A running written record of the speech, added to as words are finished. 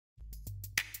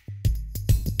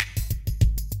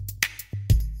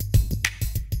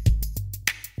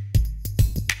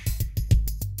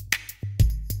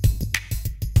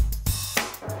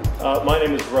My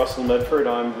name is Russell Medford.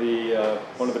 I'm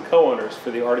one of the co-owners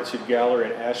for the Artetude Gallery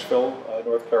in Asheville,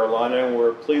 North Carolina, and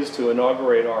we're pleased to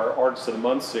inaugurate our Artist of the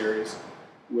Month series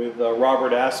with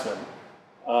Robert Asman.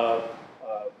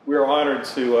 We're honored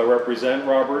to represent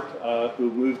Robert,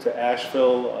 who moved to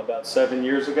Asheville about 7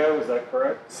 years ago. Is that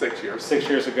correct? 6 years. 6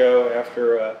 years ago,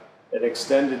 after an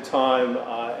extended time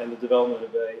and the development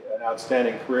of an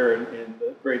outstanding career in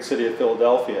the great city of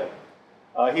Philadelphia.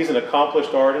 He's an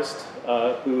accomplished artist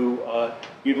who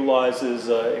utilizes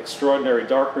extraordinary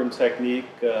darkroom technique,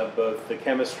 both the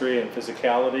chemistry and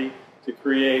physicality, to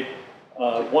create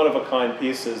one-of-a-kind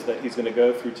pieces that he's going to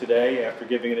go through today after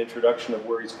giving an introduction of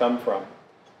where he's come from.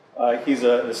 He's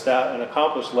an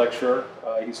accomplished lecturer.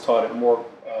 He's taught at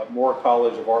Moore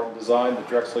College of Art and Design, the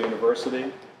Drexel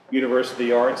University,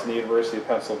 University of Arts, and the University of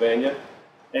Pennsylvania.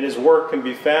 And his work can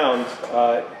be found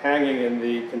hanging in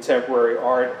the Contemporary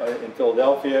Art in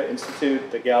Philadelphia Institute,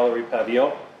 the Gallery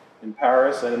Pavillon in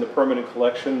Paris, and in the permanent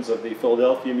collections of the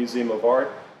Philadelphia Museum of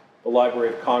Art, the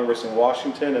Library of Congress in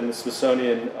Washington, and the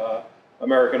Smithsonian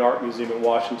American Art Museum in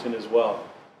Washington as well.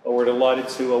 We're delighted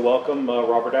to welcome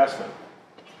Robert Asman.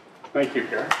 Thank you,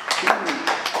 Gary.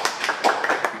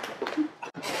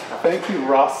 Thank you,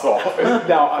 Russell.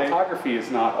 Now, photography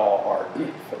is not all art.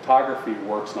 Photography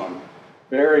works on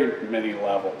very many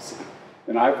levels.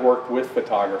 And I've worked with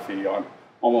photography on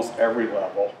almost every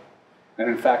level. And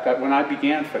in fact, when I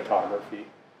began photography,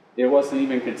 it wasn't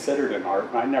even considered an art,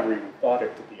 and I never even thought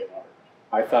it to be an art.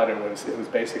 I thought it was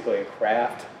basically a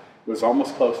craft. It was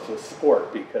almost close to a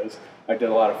sport because I did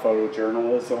a lot of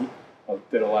photojournalism, I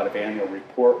did a lot of annual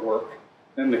report work.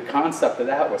 And the concept of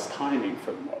that was timing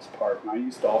for the most part. And I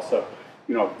used to also,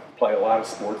 play a lot of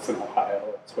sports in Ohio.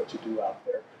 That's what you do out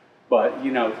there. But,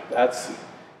 that's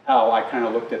how I kind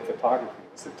of looked at photography.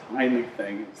 It was a timing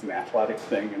thing, it was an athletic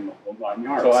thing, and the whole 9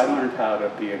 yards. So I learned how to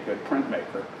be a good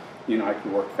printmaker. I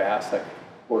could work fast, I could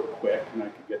work quick, and I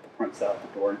could get the prints out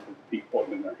the door into the people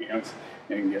in their hands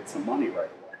and get some money right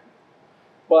away.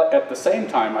 But at the same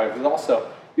time, I was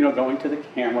also, going to the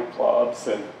camera clubs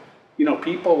and,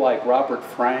 people like Robert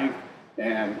Frank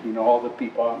and, all the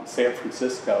people in San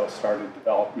Francisco started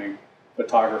developing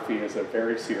photography as a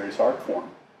very serious art form.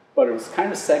 But it was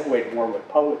kind of segued more with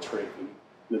poetry than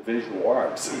the visual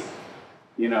arts.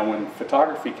 When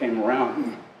photography came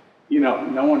around,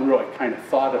 no one really kind of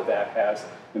thought of that as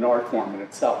an art form in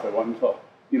itself. It wasn't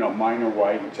until, Minor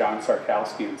White and John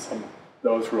Sarkowski and some of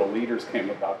those real leaders came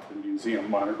about to the Museum of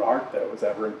Modern Art that was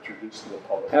ever introduced to the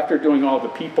public. After doing all the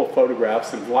people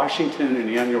photographs in Washington and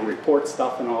the annual report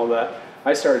stuff and all that,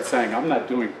 I started saying, I'm not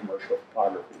doing commercial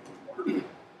photography anymore.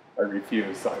 I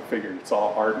refused. I figured it's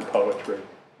all art and poetry,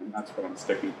 and that's what I'm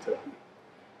sticking to.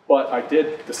 But I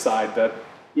did decide that,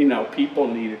 people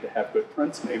needed to have good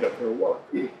prints made of their work.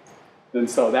 And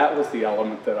so that was the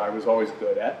element that I was always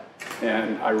good at,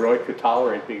 and I really could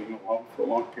tolerate being alone for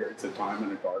long periods of time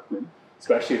in a dark room,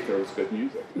 especially if there was good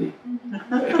music.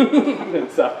 And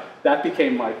so that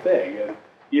became my thing. And,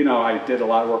 I did a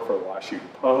lot of work for the Washington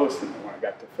Post, and then when I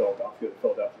got to Philadelphia, the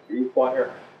Philadelphia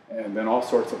Inquirer, and then all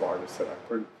sorts of artists that I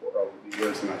printed for over the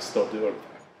years, and I still do it.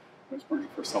 I was printing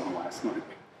for someone last night.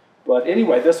 But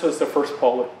anyway, this was the first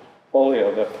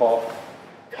folio that Paul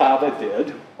Cava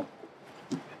did.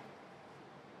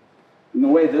 And the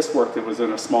way this worked, it was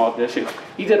in a small edition.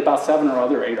 He did about 7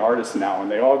 or 8 artists now,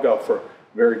 and they all go for a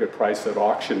very good price at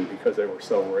auction because they were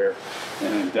so rare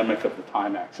and endemic of the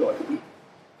time, actually.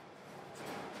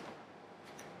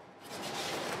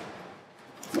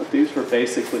 But these were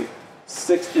basically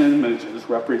 6 images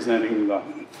representing the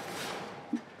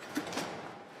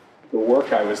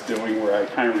work I was doing, where I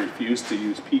kind of refused to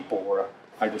use people, where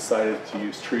I decided to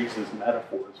use trees as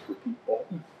metaphors for people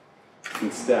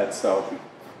instead. So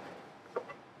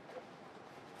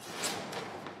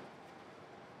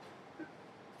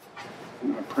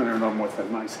I printed them with a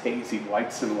nice hazy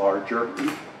whites enlarger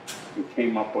and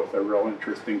came up with a real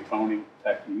interesting toning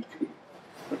technique,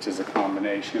 which is a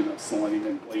combination of selenium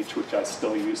and bleach, which I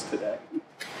still use today.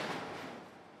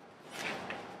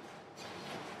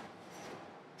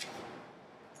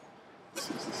 This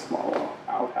is a small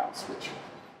outhouse, which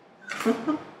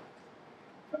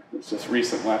was just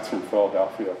recent. That's from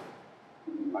Philadelphia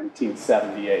in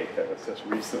 1978. That was just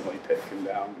recently taken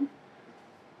down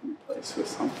and replaced with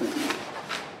something.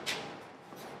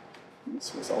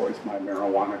 This was always my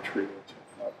marijuana tree, which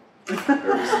I thought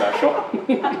very special.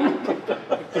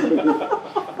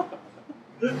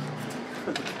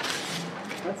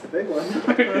 That's a big one.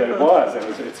 It was.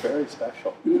 It's very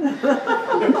special.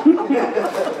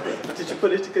 Did you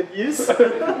put it to good use?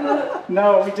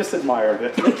 No, we just admired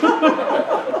it.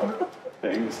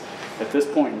 Things. At this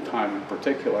point in time in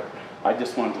particular, I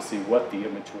just wanted to see what the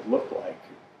image would look like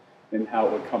and how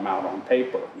it would come out on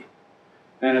paper.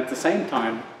 And at the same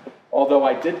time, although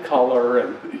I did color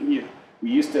and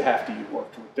we used to have to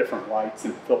work with different lights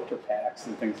and filter packs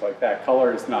and things like that,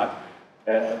 color is not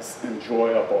as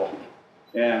enjoyable.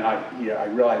 And I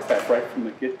realized that right from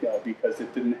the get-go because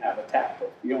it didn't have a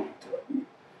tactile feeling to it.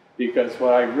 Because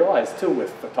what I realized too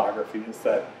with photography is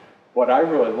that what I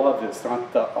really love is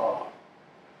not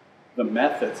the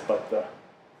methods, but the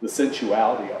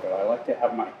sensuality of it. I like to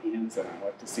have my hands in it. I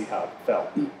like to see how it felt.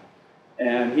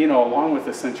 And along with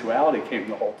the sensuality came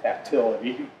the whole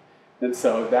tactility. And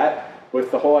so that,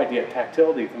 with the whole idea of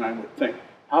tactility, then I would think,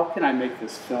 how can I make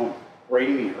this film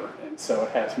grainier? And so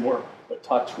it has more a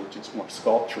touch, which is more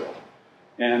sculptural.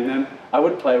 And then I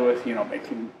would play with,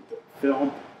 making the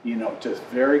film, just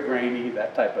very grainy,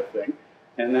 that type of thing.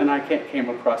 And then I came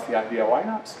across the idea, why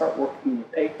not start working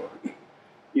with paper?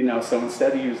 So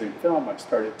instead of using film, I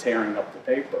started tearing up the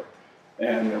paper.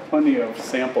 And there are plenty of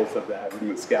samples of that in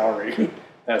this gallery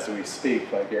as we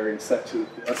speak, like area section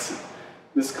of this.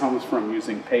 This comes from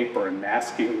using paper and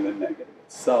masking the negative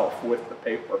itself with the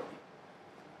paper.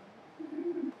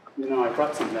 And, I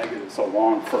brought some negatives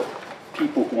along for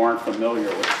people who aren't familiar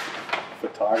with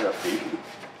photography.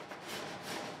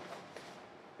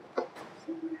 So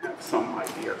we have some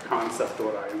idea or concept of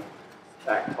what I'm in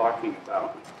fact talking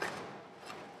about.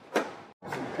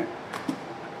 Okay.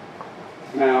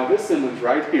 Now this image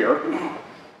right here,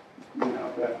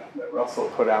 that Russell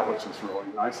put out, which is really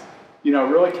nice,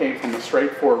 really came from a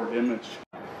straightforward image,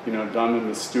 done in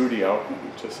the studio,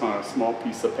 just on a small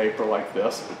piece of paper like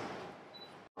this.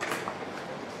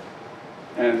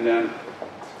 And then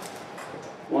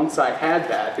once I had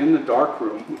that in the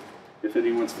darkroom, if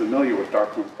anyone's familiar with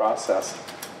darkroom process,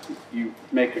 you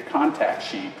make a contact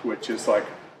sheet, which is like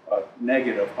a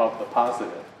negative of the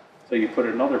positive. So you put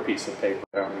another piece of paper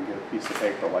down and get a piece of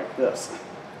paper like this.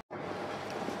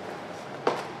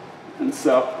 And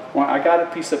so when I got a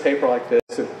piece of paper like this,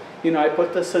 and, I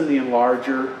put this in the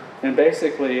enlarger, and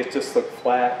basically it just looked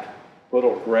flat,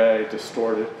 little gray,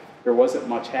 distorted. There wasn't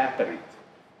much happening.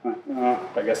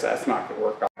 I guess that's not going to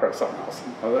work. I'll try something else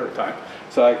another time.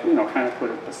 So I, kind of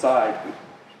put it aside. And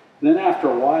then after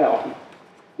a while,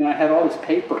 I had all this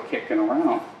paper kicking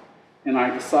around, and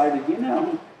I decided,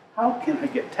 how can I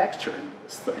get texture into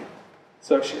this thing?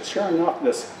 So sure enough,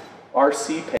 this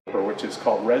RC paper, which is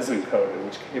called resin coated,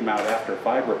 which came out after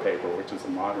fiber paper, which is a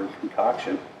modern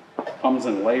concoction, comes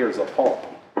in layers of pulp.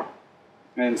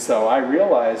 And so I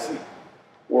realized,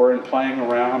 or in playing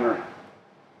around, or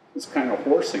just kind of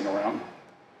horsing around,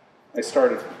 I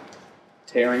started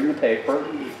tearing the paper,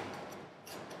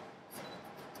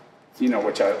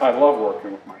 which I love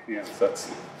working with my hands. I've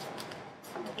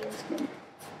always been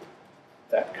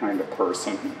that kind of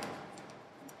person.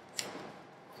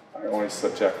 I always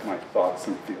subject my thoughts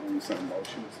and feelings and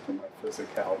emotions to my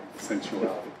physicality and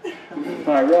sensuality.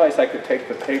 When I realized I could take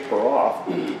the paper off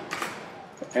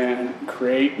and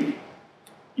create,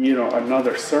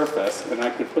 another surface, and I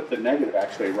could put the negative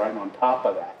actually right on top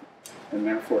of that, and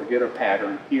therefore get a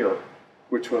pattern here,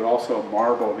 which would also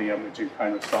marble the image and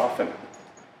kind of soften it.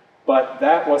 But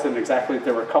that wasn't exactly,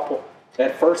 there were a couple,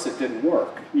 at first it didn't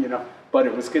work, but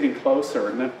it was getting closer,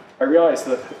 and then I realized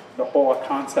that the whole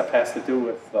concept has to do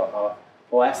with the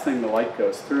last thing the light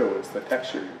goes through is the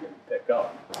texture you're going to pick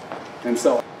up. And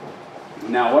so,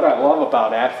 now what I love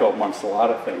about Asheville, amongst a lot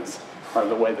of things, are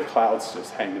the way the clouds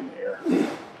just hang in the air.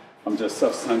 I'm just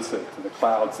so sensitive to the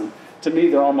clouds, and to me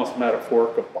they're almost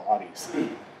metaphoric of bodies.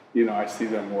 I see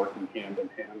them working hand in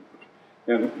hand.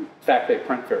 And in fact, they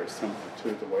print very similar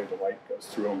to the way the light goes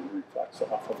through them and reflects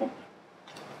off of them.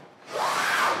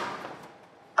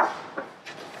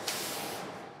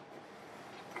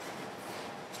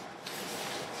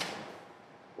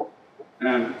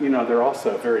 And, they're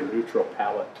also a very neutral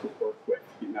palette to work with.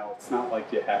 It's not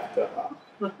like you have to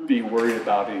be worried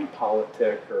about any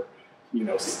politic or,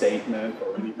 statement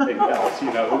or anything else.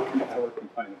 Who can ever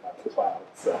complain about the clouds?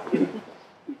 So.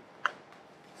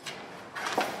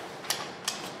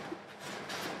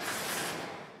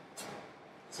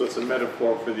 So it's a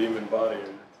metaphor for the human body in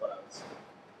the clouds.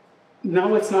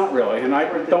 No, it's not really, and I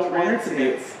don't want it to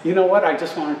be. You know what? I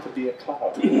just want it to be a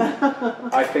cloud.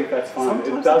 I think that's fine.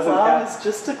 Sometimes it doesn't a cloud have. is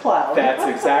just a cloud. That's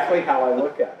exactly how I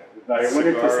look at it. I went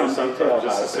into some detail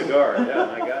just a about cigar.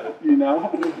 Yeah, I got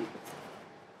it.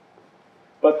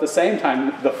 But at the same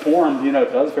time, the form,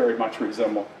 does very much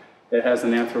resemble. It has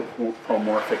an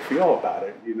anthropomorphic feel about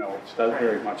it, which does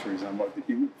very much resemble the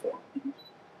human form.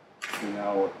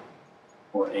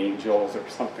 Or angels or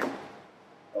something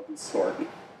of the sort.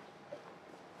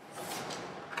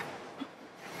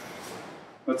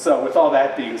 But so with all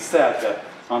that being said, that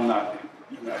I'm not,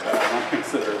 I don't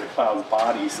consider the clouds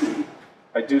bodies.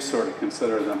 I do sort of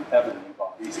consider them heavenly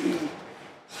bodies.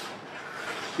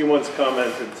 He once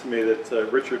commented to me that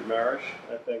Richard Marish,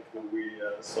 I think, who we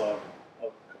saw a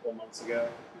couple months ago,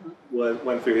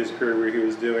 went through his career where he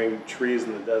was doing trees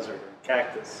in the desert or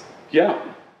cactus.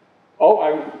 Yeah. Oh,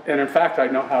 and in fact, I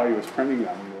know how he was printing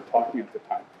them. We were talking at the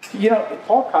time.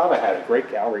 Paul Cava had a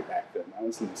great gallery back then. That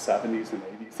was in the 70s and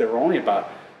 80s. There were only about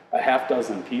a half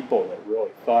dozen people that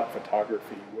really thought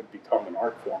photography would become an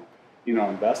art form,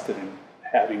 invested in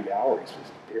having galleries,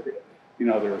 just period.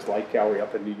 There was Light Gallery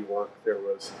up in New York. There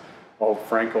was,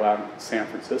 Franco out in San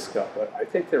Francisco. But I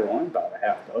think there were only about a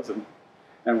half dozen.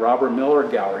 And Robert Miller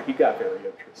Gallery, he got very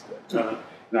interested.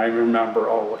 And I remember,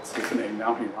 what's his name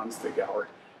now? He runs the gallery.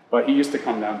 But he used to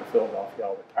come down to Philadelphia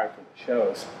all the time for the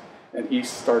shows. And he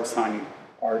started signing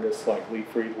artists like Lee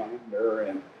Friedlander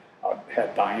and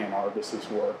had Diane Arbus's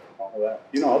work, all that.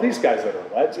 All these guys that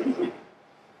are legends.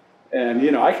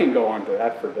 And, I can go on to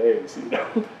that for days,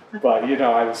 But,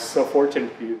 I was so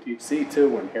fortunate to be at DC, too,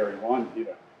 when Harry One,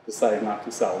 decided not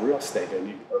to sell real estate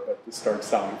anymore, but to start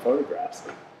selling photographs.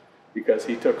 Because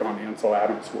he took on Ansel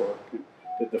Adams' work and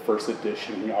did the first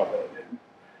edition of it. And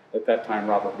at that time,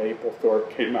 Robert Mapplethorpe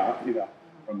came out,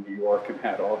 from New York and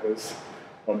had all his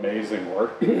amazing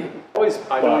work.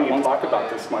 I don't even talk about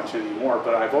this much anymore,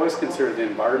 but I've always considered the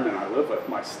environment I live with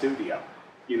my studio,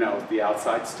 the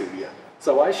outside studio.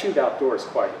 So I shoot outdoors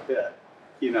quite a bit,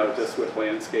 just with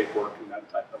landscape work and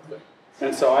that type of thing.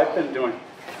 And so I've been doing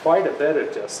quite a bit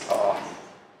of just, I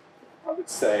would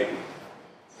say,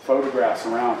 photographs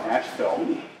around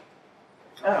Asheville.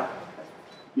 Oh.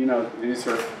 These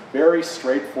are very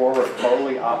straightforward,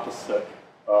 totally opposite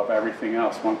of everything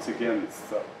else. Once again, it's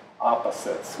the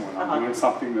opposites. When I'm doing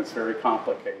something that's very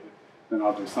complicated, then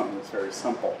I'll do something that's very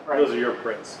simple. Right. Those are your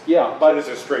prints. Yeah, but those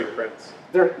are straight prints.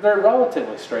 They're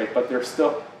relatively straight, but they're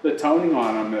still, the toning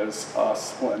on them is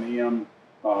selenium,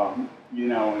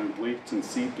 and bleached and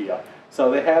sepia.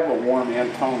 So they have a warm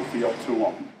and tone feel to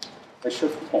them. I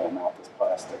should pull them out, this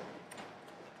plastic.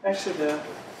 Actually, they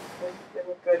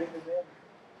look good even then.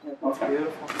 Yeah, that's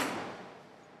beautiful.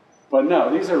 But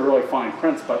no, these are really fine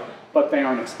prints, but they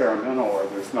aren't experimental, or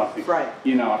there's nothing. Right.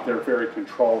 They're very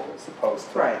controlled as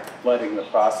opposed to letting the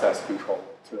process control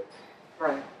it too.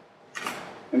 Right.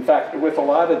 In fact, with a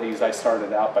lot of these, I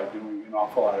started out by doing an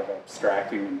awful lot of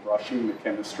abstracting and brushing the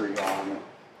chemistry on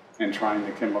and trying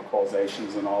the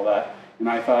chemicalizations and all that. And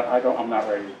I thought, I'm not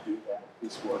ready to do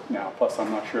this work now. Plus,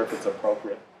 I'm not sure if it's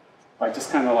appropriate. I just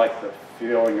kind of like the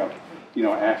feeling of,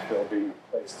 Asheville being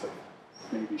a place to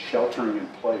maybe sheltering in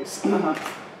place. And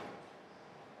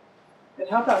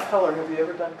how about color? Have you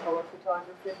ever done color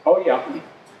photography? Oh, yeah.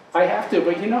 I have to,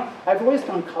 but I've always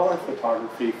done color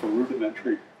photography for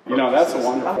rudimentary. That's a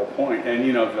wonderful point. And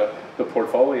the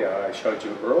portfolio I showed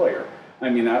you earlier,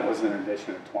 that was an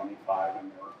edition of 25,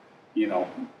 and there were,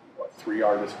 3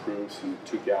 artist proofs and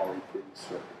 2 gallery proofs,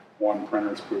 or 1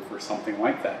 printer's proof, or something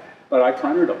like that. But I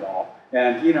printed them all,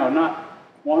 and not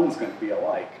one's going to be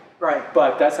alike. Right.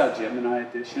 But that's how Gemini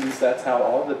editions, that's how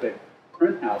all the big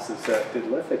print houses that did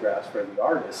lithographs for the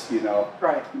artists,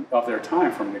 of their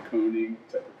time, from de Kooning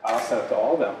to Picasso to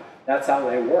all of them, that's how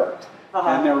they worked.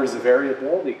 And there was a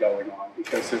variability going on,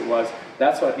 because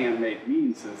that's what handmade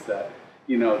means, is that,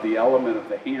 the element of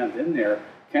the hand in there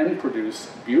can produce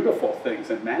beautiful things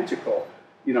and magical,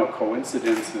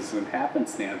 coincidences and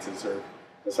happenstances, or,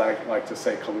 as I like to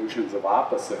say, collusions of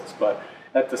opposites. But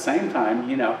at the same time,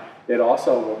 it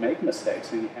also will make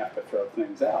mistakes, and you have to throw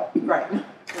things out. Right.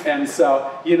 And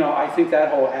so, I think that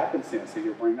whole happenstance that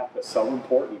you bring up is so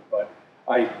important, but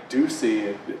I do see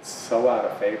it's so out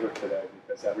of favor today,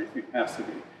 because everything has to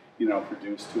be,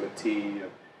 produced to a T,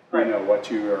 and, what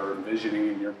you are envisioning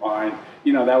in your mind.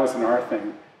 That was another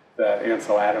thing that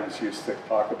Ansel Adams used to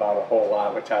talk about a whole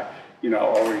lot, which I,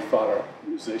 always thought a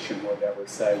musician would ever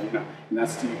say, and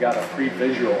that's, you got to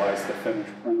pre-visualize the finished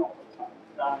print all the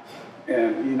time.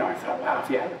 And, I thought, wow, if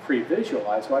you had to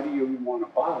pre-visualize, why do you even want to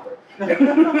bother?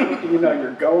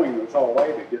 You're going this whole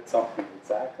way to get something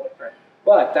exactly. Right.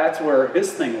 But that's where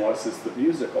his thing was, is the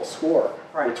musical score,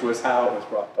 which was how it was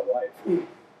brought to life.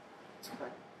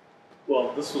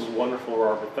 Well, this was wonderful,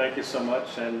 Robert. Thank you so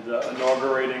much, and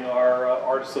inaugurating our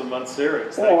Artist of the Month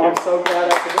series. I'm so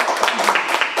glad I could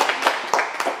do it.